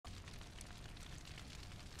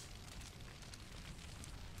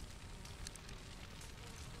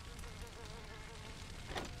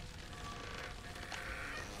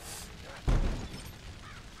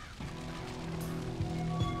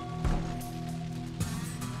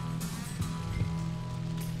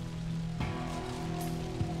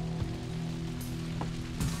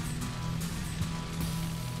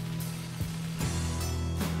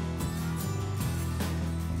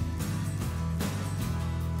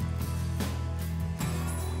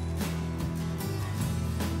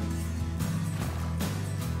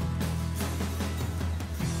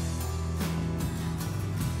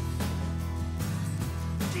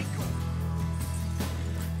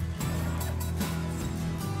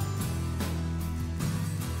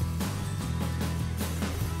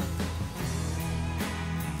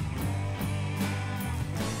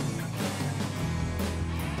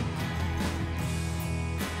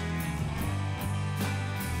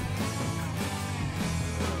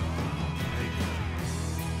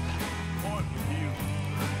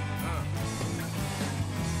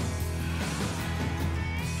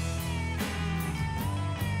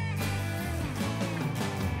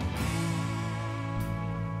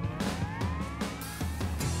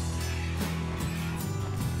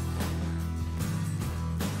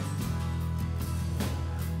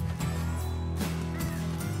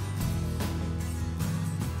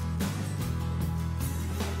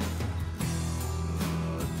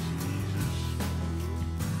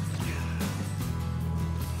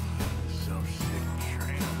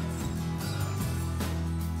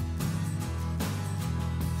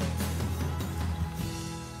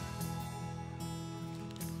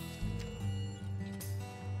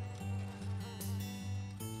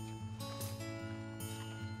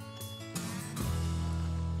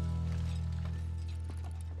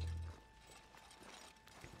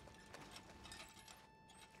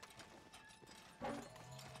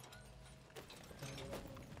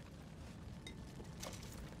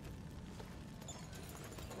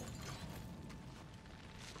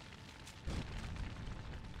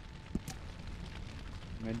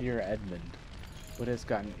My dear Edmund, what has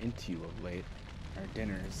gotten into you of late? Our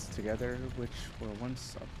dinners together, which were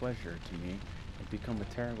once a pleasure to me, have become a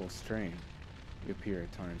terrible strain. You appear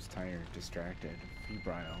at times tired, distracted,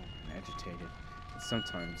 febrile, and agitated, and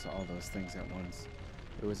sometimes all those things at once.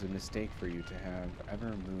 It was a mistake for you to have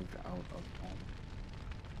ever moved out of home.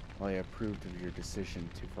 While I approved of your decision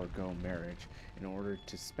to forego marriage in order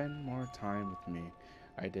to spend more time with me,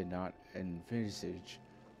 I did not envisage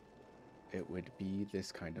it would be this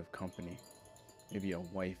kind of company. Maybe a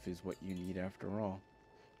wife is what you need after all.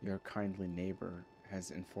 Your kindly neighbor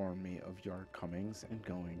has informed me of your comings and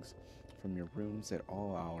goings from your rooms at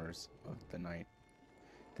all hours of the night.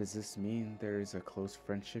 Does this mean there is a close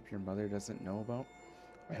friendship your mother doesn't know about?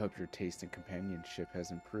 I hope your taste in companionship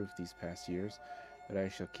has improved these past years, but I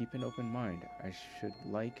shall keep an open mind. I should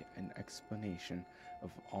like an explanation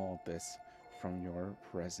of all this from your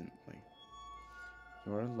presently.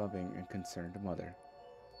 Your loving and concerned mother.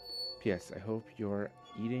 P.S. I hope you're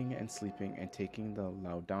eating and sleeping and taking the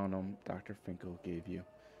laudanum Dr. Finkel gave you.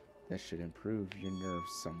 That should improve your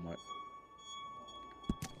nerves somewhat.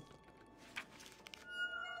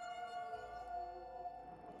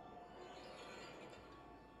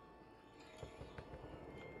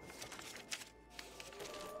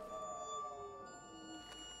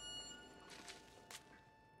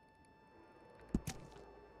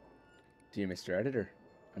 Dear Mr. Editor,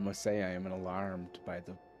 I must say I am alarmed by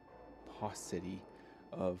the paucity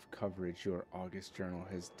of coverage your August journal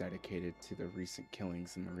has dedicated to the recent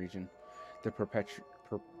killings in the region. The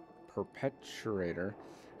perpetrator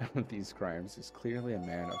of these crimes is clearly a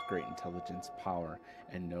man of great intelligence, power,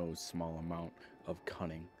 and no small amount of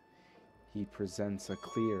cunning. He presents a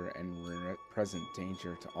clear and present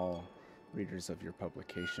danger to all readers of your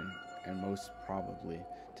publication, and most probably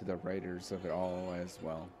to the writers of it all as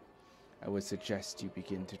well. I would suggest you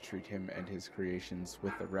begin to treat him and his creations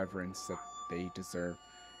with the reverence that they deserve.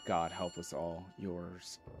 God help us all.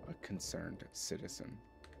 Yours, a concerned citizen.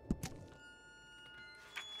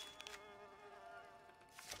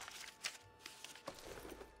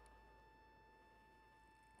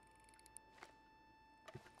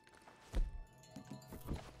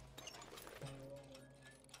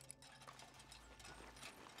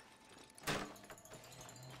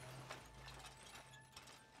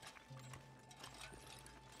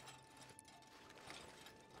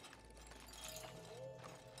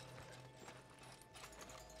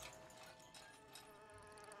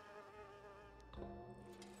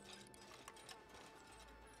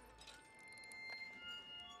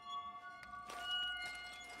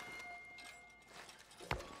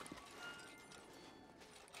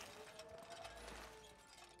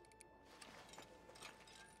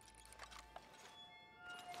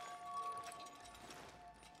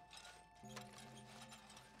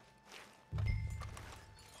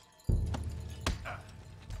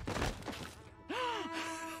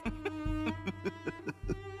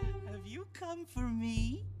 Have you come for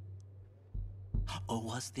me? Or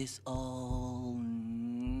was this all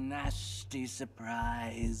nasty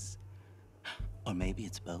surprise? Or maybe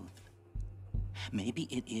it's both. Maybe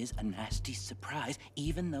it is a nasty surprise,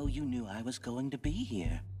 even though you knew I was going to be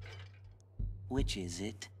here. Which is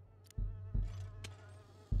it?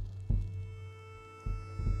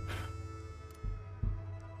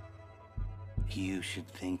 You should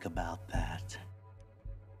think about that.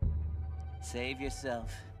 Save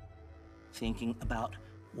yourself thinking about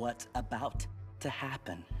what's about to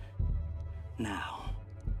happen. Now,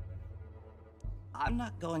 I'm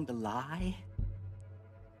not going to lie.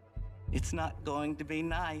 It's not going to be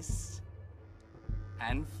nice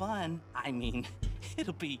and fun. I mean,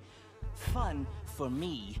 it'll be fun for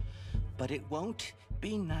me, but it won't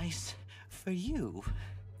be nice for you.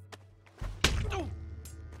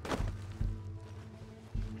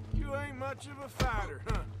 You ain't much of a fighter,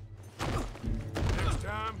 huh? Next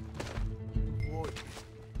time, avoid me.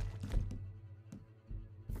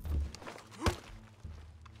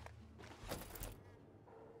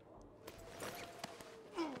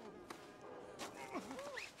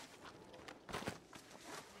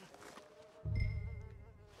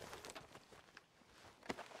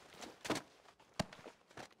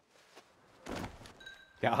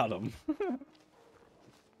 Got him.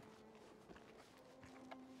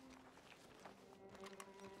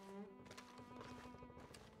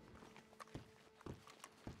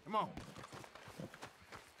 Come on.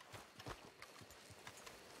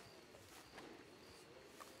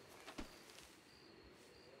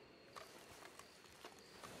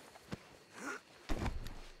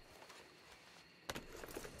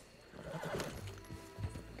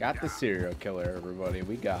 Got the serial killer, everybody.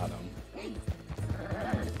 We got him.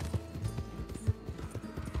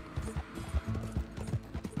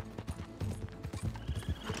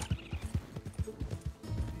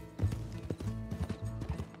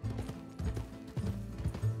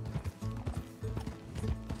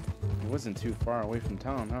 wasn't too far away from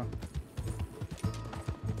town, huh?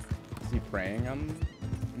 Is he preying on...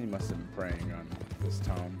 He must have been preying on this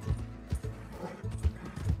town.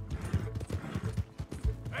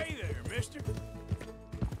 Hey there, mister.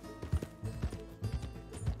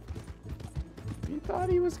 He thought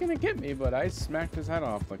he was gonna get me, but I smacked his head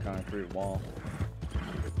off the concrete wall.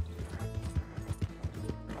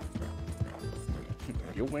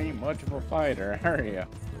 You ain't much of a fighter, are you?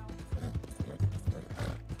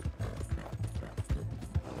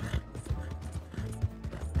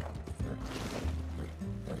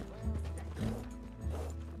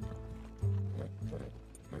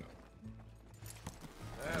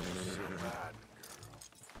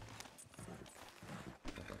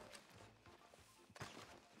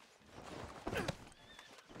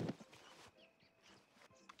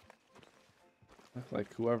 Looked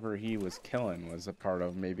like whoever he was killing was a part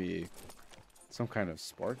of maybe some kind of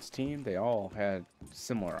sports team. They all had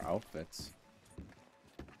similar outfits.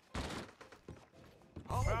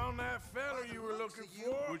 Found that fella you were looking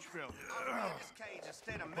for? Which fella?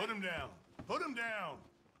 Put him down. Put him down.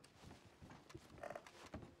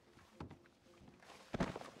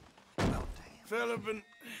 Fella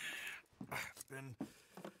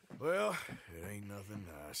well, it ain't nothing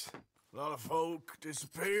nice. A lot of folk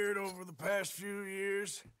disappeared over the past few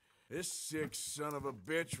years. This sick son of a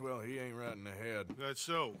bitch, well, he ain't right in the head. That's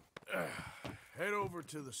so. Head over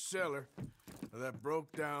to the cellar of that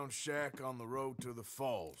broke-down shack on the road to the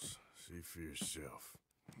falls. See for yourself.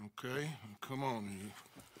 Okay, come on, you.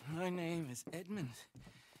 My name is Edmund.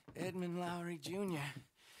 Edmund Lowry, Jr.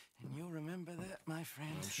 And you'll remember that, my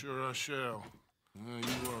friend. I'm sure I shall.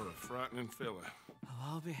 You are a frightening fella. Oh,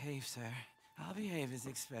 I'll behave, sir. I'll behave as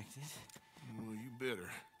expected. Well, you better.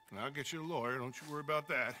 And I'll get you a lawyer, don't you worry about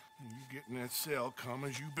that. And you get in that cell, calm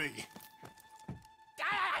as you be. Get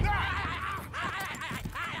him!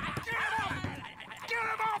 Get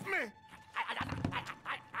him off me!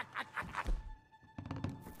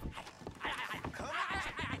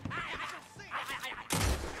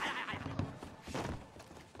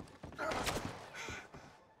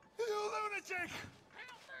 You lunatic!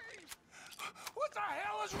 What the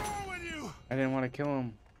hell is wrong with you? I didn't want to kill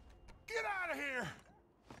him. Get out of here!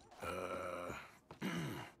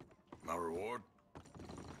 My reward?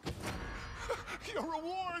 Your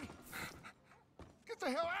reward? Get the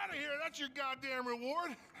hell out of here! That's your goddamn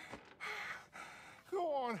reward!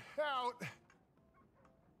 Go on out!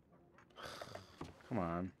 Come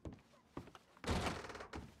on.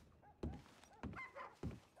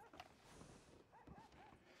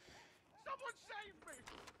 Someone save me!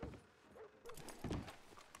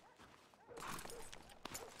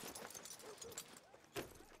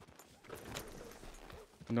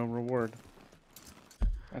 No reward.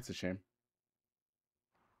 That's a shame.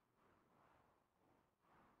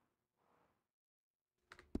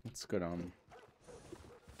 Let's go down.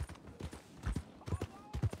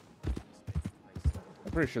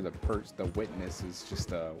 I'm pretty sure the witness is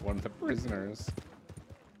just one of the prisoners.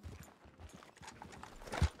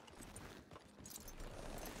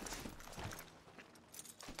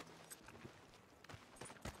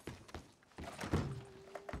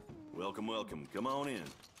 Welcome, welcome. Come on in.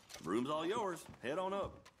 Room's all yours. Head on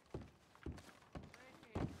up.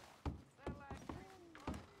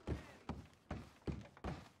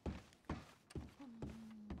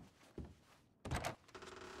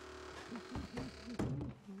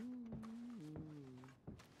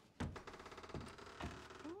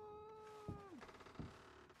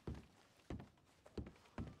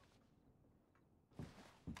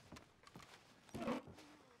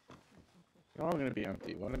 They're all gonna be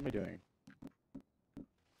empty. What am I doing?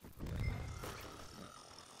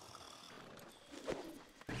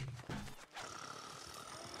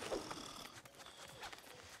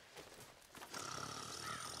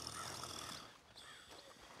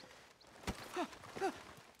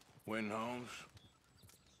 Win, Holmes.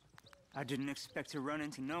 I didn't expect to run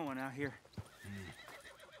into no one out here.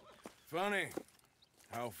 Funny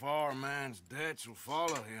how far a man's debts will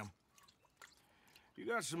follow him. You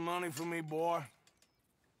got some money for me, boy?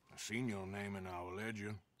 I seen your name in our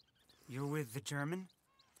ledger. You're with the German?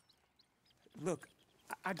 Look,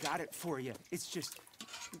 I got it for you. It's just,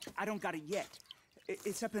 I don't got it yet.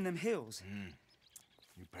 It's up in them hills.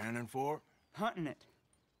 You panning for it? Hunting it.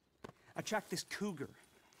 I tracked this cougar.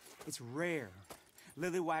 It's rare.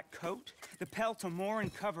 Lily white coat. The pelt will more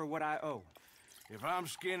and cover what I owe. If I'm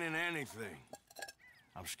skinning anything,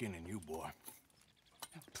 I'm skinning you, boy.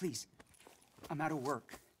 Please, I'm out of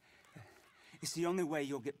work. It's the only way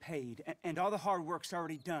you'll get paid, and all the hard work's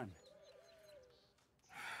already done.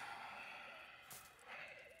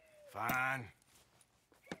 Fine.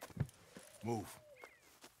 Move.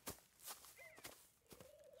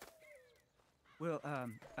 We'll,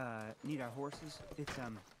 need our horses. It's,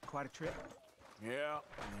 quite a trip. Yeah.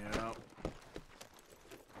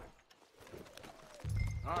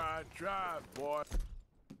 All right, drive, boy.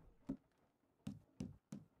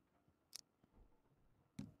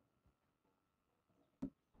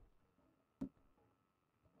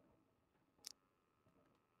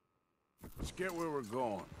 Let's get where we're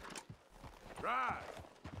going. Drive!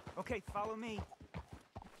 Okay, follow me.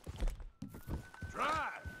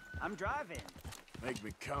 Drive! I'm driving. Make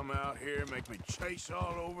me come out here, make me chase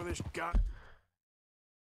all over this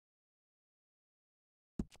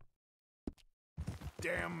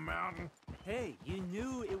damn mountain. Hey, you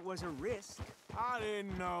knew it was a risk. I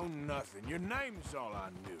didn't know nothing. Your name's all I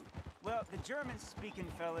knew. Well, the German-speaking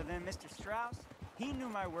fella then, Mr. Strauss, he knew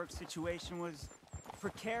my work situation was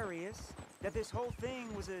precarious, that this whole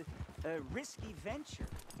thing was a risky venture.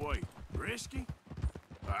 Wait, risky?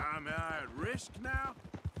 Am I at risk now?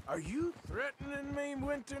 Are you threatening me,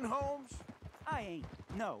 Winton Holmes? I ain't.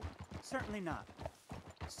 No, certainly not.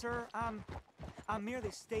 Sir, I'm merely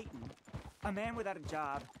stating, a man without a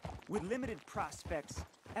job, with limited prospects,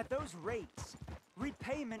 at those rates,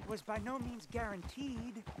 repayment was by no means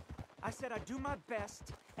guaranteed. I said I'd do my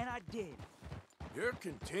best, and I did. You're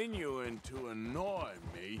continuing to annoy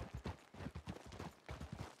me.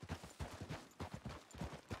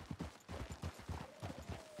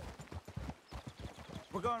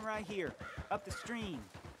 We're going right here, up the stream.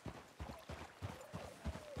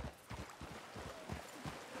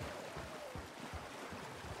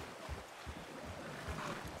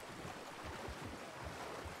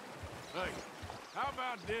 Hey, how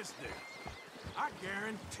about this then? I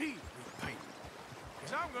guarantee repayment.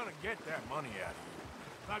 Because I'm gonna get that money out of you.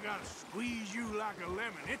 If I gotta squeeze you like a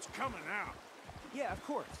lemon, it's coming out. Yeah, of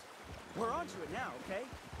course. We're onto it now, okay?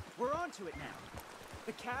 We're onto it now.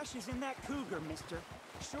 The cash is in that cougar, mister.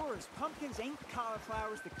 Sure as pumpkins ain't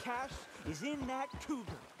cauliflowers, the cash is in that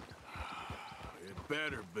cougar. It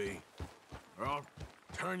better be, or I'll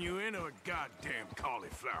turn you into a goddamn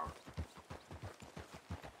cauliflower.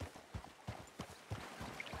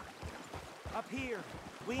 Up here,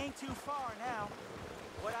 we ain't too far now.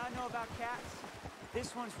 What I know about cats,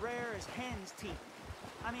 this one's rare as hen's teeth.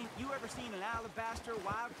 I mean, you ever seen an alabaster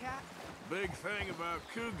wildcat? Big thing about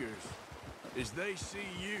cougars is they see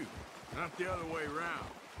you, not the other way around.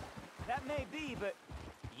 That may be, but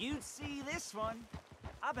you'd see this one.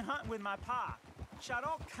 I've been hunting with my pa. Shot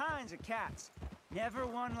all kinds of cats. Never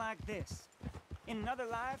one like this. In another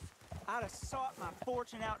life, I'd have sought my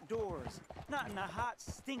fortune outdoors, not in the hot,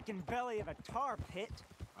 stinking belly of a tar pit.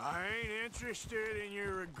 I ain't interested in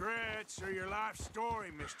your regrets or your life story,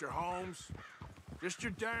 Mr. Holmes. Just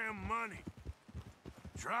your damn money.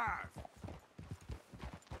 Drive.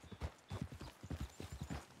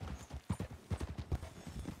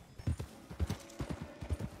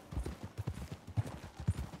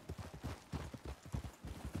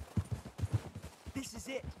 This is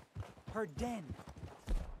it. Her den.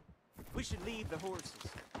 We should leave the horses.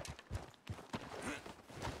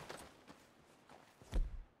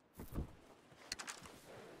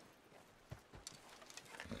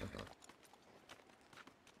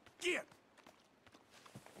 Get!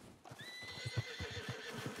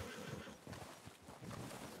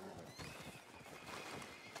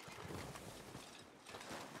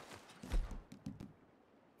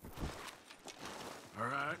 All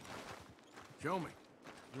right. Show me.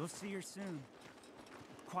 You'll see her soon.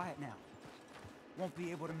 Quiet now. Won't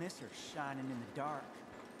be able to miss her shining in the dark.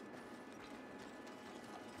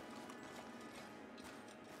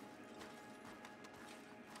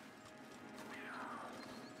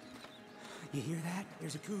 You hear that?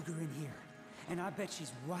 There's a cougar in here. And I bet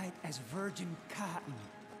she's white as virgin cotton.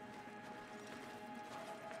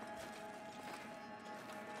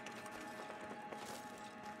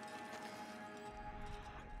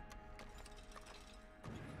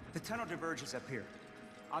 The tunnel diverges up here.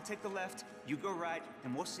 I'll take the left, you go right,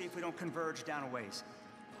 and we'll see if we don't converge down a ways.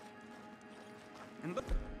 And look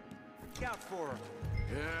out for her.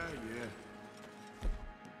 Yeah.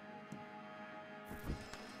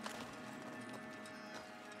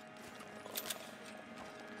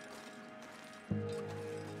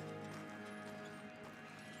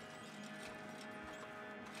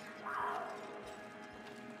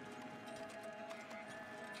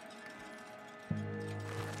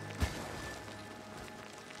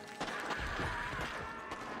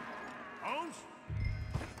 Holmes?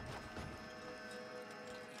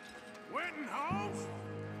 Winton Holmes?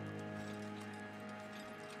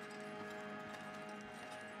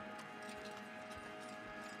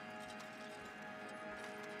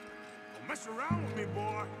 Well, Mess around with me,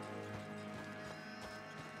 boy.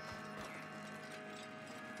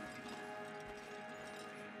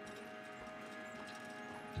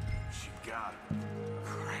 She got him.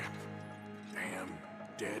 Crap.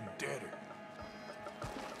 Damn deader.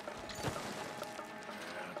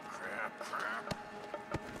 Crap.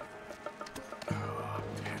 Oh,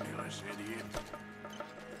 penniless idiot.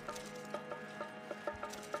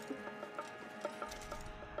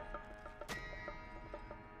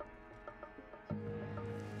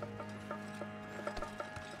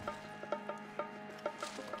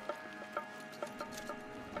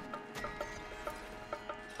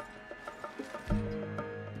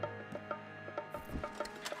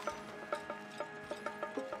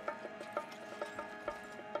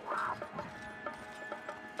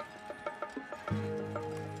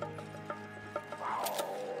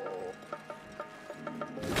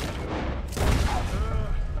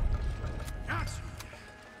 Gotcha,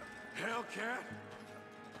 Hellcat.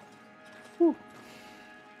 Whew.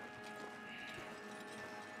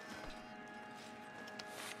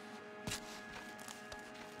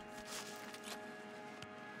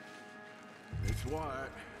 It's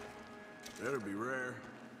Wyatt. Better be rare.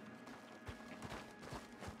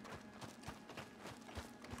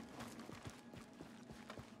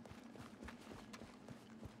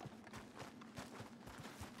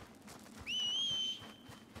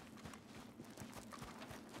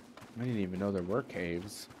 I didn't even know there were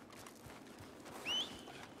caves.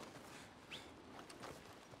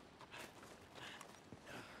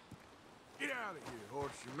 Get out of here,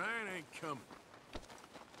 horse. Your man ain't coming.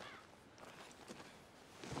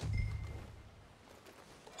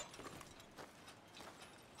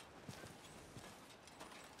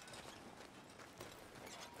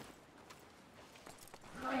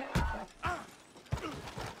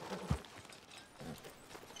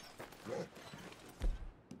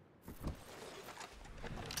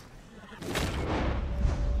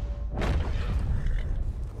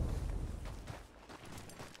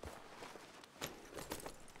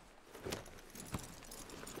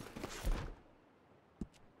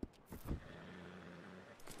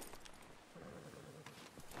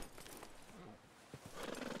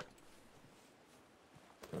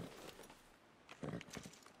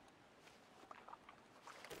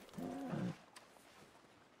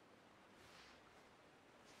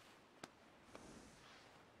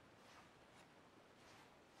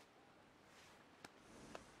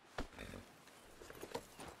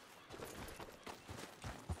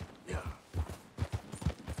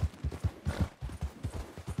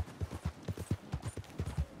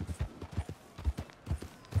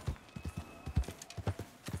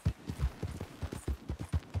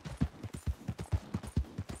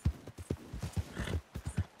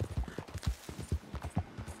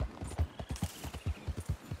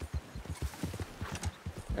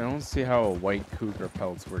 I don't see how a white cougar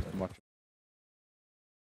pelt's worth much